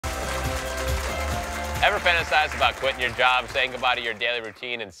Ever fantasize about quitting your job, saying goodbye to your daily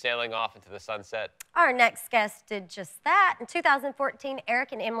routine, and sailing off into the sunset? Our next guest did just that. In 2014,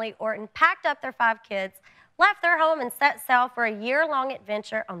 Erik and Emily Orton packed up their 5 kids, left their home, and set sail for a year-long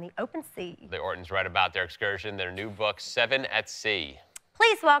adventure on the open sea. The Ortons write about their excursion, their new book, 7 at Sea.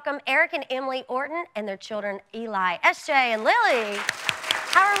 Please welcome Erik and Emily Orton and their children, Eli, SJ, and Lily.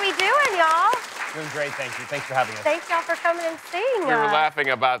 How are we doing, y'all? Doing great, thank you. Thanks for having us. Thanks, y'all, for coming and seeing us. We were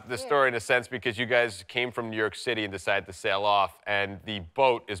laughing about the story in a sense because you guys came from New York City and decided to sail off, and the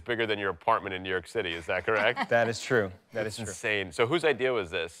boat is bigger than your apartment in New York City. Is that correct? That is true. That is insane. So whose idea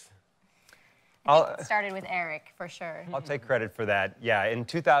was this? It started with Erik, for sure. I'll take credit for that. Yeah, in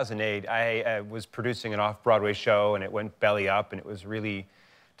 2008, I was producing an off-Broadway show, and it went belly up, and it was really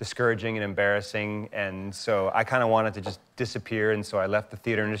discouraging and embarrassing, and so I kind of wanted to just disappear, and so I left the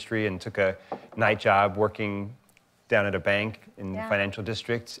theater industry and took a night job working down at a bank in the financial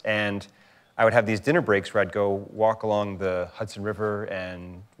district, and I would have these dinner breaks where I'd go walk along the Hudson River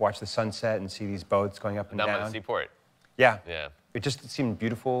and watch the sunset and see these boats going up and down. Down by the seaport. Yeah. Yeah. It just seemed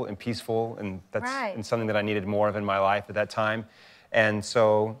beautiful and peaceful, and that's and something that I needed more of in my life at that time, and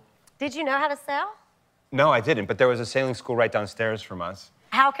so... Did you know how to sail? No, I didn't, but there was a sailing school right downstairs from us.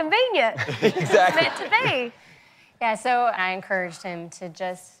 How convenient. Exactly. It's meant to be. Yeah, so I encouraged him to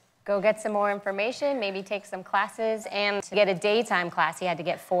just go get some more information, maybe take some classes, and to get a daytime class, he had to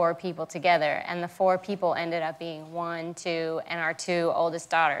get 4 people together. And the 4 people ended up being 1, 2, and our 2 oldest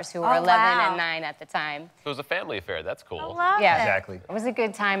daughters, who were 11 and 9 at the time. So it was a family affair. That's cool. I love it. Exactly. It was a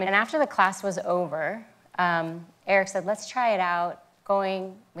good time. And after the class was over, Erik said, let's try it out,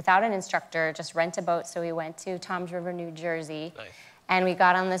 going without an instructor, just rent a boat. So we went to Toms River, New Jersey. Nice. And we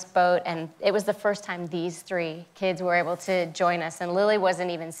got on this boat, and it was the first time these 3 kids were able to join us, and Lily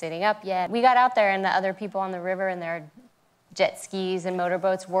wasn't even sitting up yet. We got out there, and the other people on the river and their jet skis and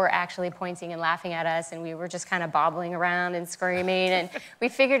motorboats were actually pointing and laughing at us, and we were just kind of bobbling around and screaming, and we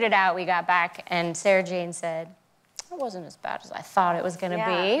figured it out. We got back, and Sarah Jane said, it wasn't as bad as I thought it was going to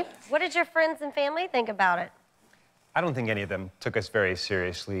be. What did your friends and family think about it? I don't think any of them took us very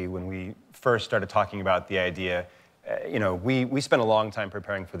seriously when we first started talking about the idea. You know, we spent a long time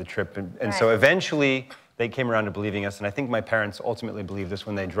preparing for the trip, and so eventually they came around to believing us, and I think my parents ultimately believed us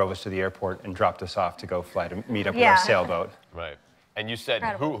when they drove us to the airport and dropped us off to go fly to meet up with our sailboat. Right. And you said,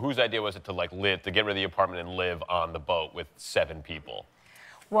 whose idea was it to, like, live, to get rid of the apartment and live on the boat with 7 people?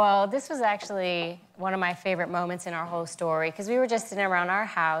 Well, this was actually one of my favorite moments in our whole story, because we were just sitting around our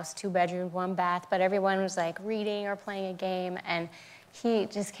house, 2 bedrooms, 1 bath, but everyone was, like, reading or playing a game, and he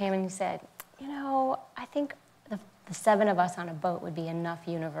just came and he said, you know, I think the 7 of us on a boat would be enough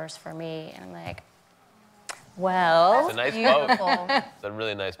universe for me. And I'm like, well... It's a nice boat. It's a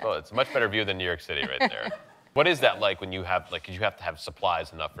really nice boat. It's a much better view than New York City right there. What is that like when you have, like, 'cause you have to have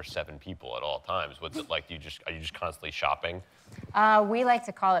supplies enough for 7 people at all times? What's it like? Are you just constantly shopping? We like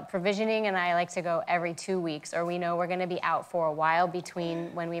to call it provisioning, and I like to go every 2 weeks, or we know we're going to be out for a while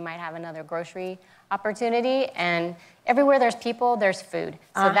between when we might have another grocery opportunity. And everywhere there's people, there's food.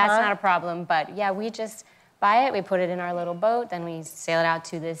 So that's not a problem. But yeah, we just buy it, we put it in our little boat, then we sail it out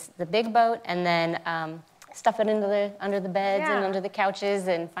to the big boat, and then stuff it into under the beds and under the couches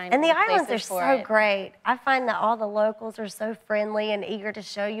and find And the islands are so it. great. I find that all the locals are so friendly and eager to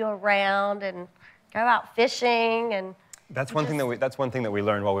show you around and go out fishing and... That's one thing that we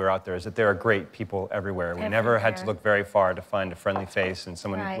learned while we were out there, is that there are great people everywhere. We never had to look very far to find a friendly face and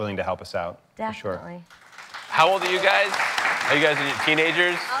someone willing to help us out. Definitely. For sure. How old are you guys? Are you guys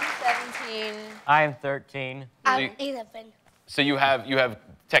teenagers? I'm 17. I am 13. I'm 11. So you have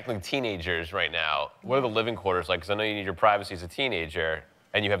technically teenagers right now. What are the living quarters like? Because I know you need your privacy as a teenager,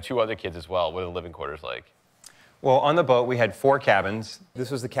 and you have 2 other kids as well. What are the living quarters like? Well, on the boat, we had 4 cabins.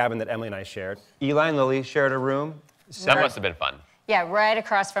 This was the cabin that Emily and I shared. Eli and Lily shared a room. That must have been fun. Yeah, right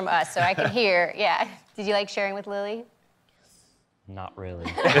across from us, so I could hear. Yeah. Did you like sharing with Lily? Not really.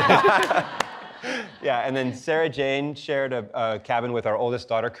 Yeah, and then Sarah Jane shared a cabin with our oldest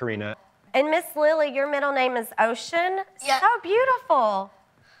daughter, Karina. And Miss Lily, your middle name is Ocean. Yeah. So beautiful.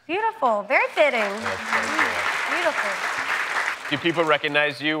 Beautiful. Very fitting. Beautiful. Do people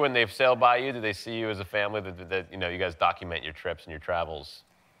recognize you when they've sailed by you? Do they see you as a family that you know, you guys document your trips and your travels?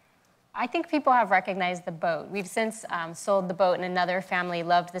 I think people have recognized the boat. We've since sold the boat, and another family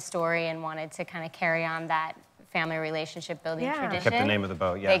loved the story and wanted to kind of carry on that family relationship building tradition. Kept the name of the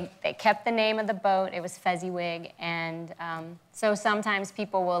boat, yeah. They kept the name of the boat. It was Fezziwig, and so sometimes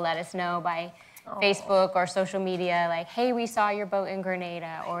people will let us know by Facebook or social media, like, hey, we saw your boat in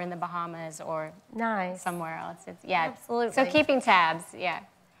Grenada or in the Bahamas or somewhere else. It's, Absolutely. So keeping tabs,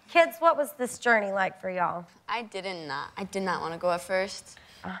 Kids, what was this journey like for y'all? I did not want to go at first.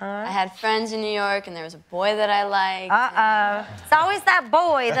 I had friends in New York, and there was a boy that I liked. It's always that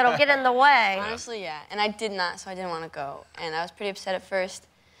boy that'll get in the way. Honestly, yeah. And I did not, so I didn't want to go. And I was pretty upset at first,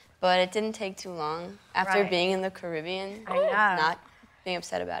 but it didn't take too long. After Right. being in the Caribbean, I know. not being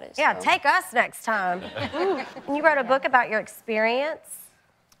upset about it. Yeah, so. take us next time. And you wrote a book about your experience.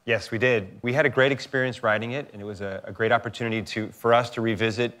 Yes, we did. We had a great experience writing it, and it was a great opportunity for us to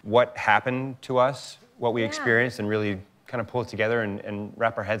revisit what happened to us, what we experienced, and really kind of pull it together and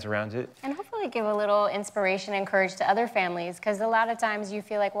wrap our heads around it. And hopefully give a little inspiration and courage to other families, because a lot of times you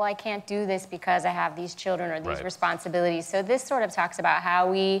feel like, well, I can't do this because I have these children or these Right. responsibilities. So this sort of talks about how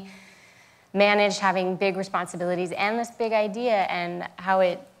we managed having big responsibilities and this big idea and how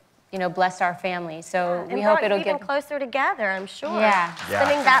it, you know, blessed our family. So And we hope brought it'll you even get closer together, I'm sure. Yeah.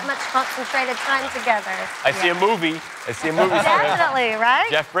 Spending that much concentrated time together. I see a movie. I see a movie. Definitely, right?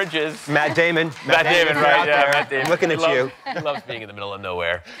 Jeff Bridges. Matt Damon. Matt Damon, if you're right? out Yeah, there, Matt Damon. looking at He loves- you. He loves being in the middle of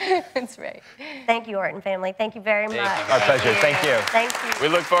nowhere. That's right. Thank you, Orton family. Thank you very much. you. Our pleasure. Thank you. Thank you. We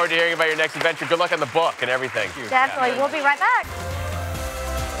look forward to hearing about your next adventure. Good luck on the book and everything. Definitely. We'll be right back.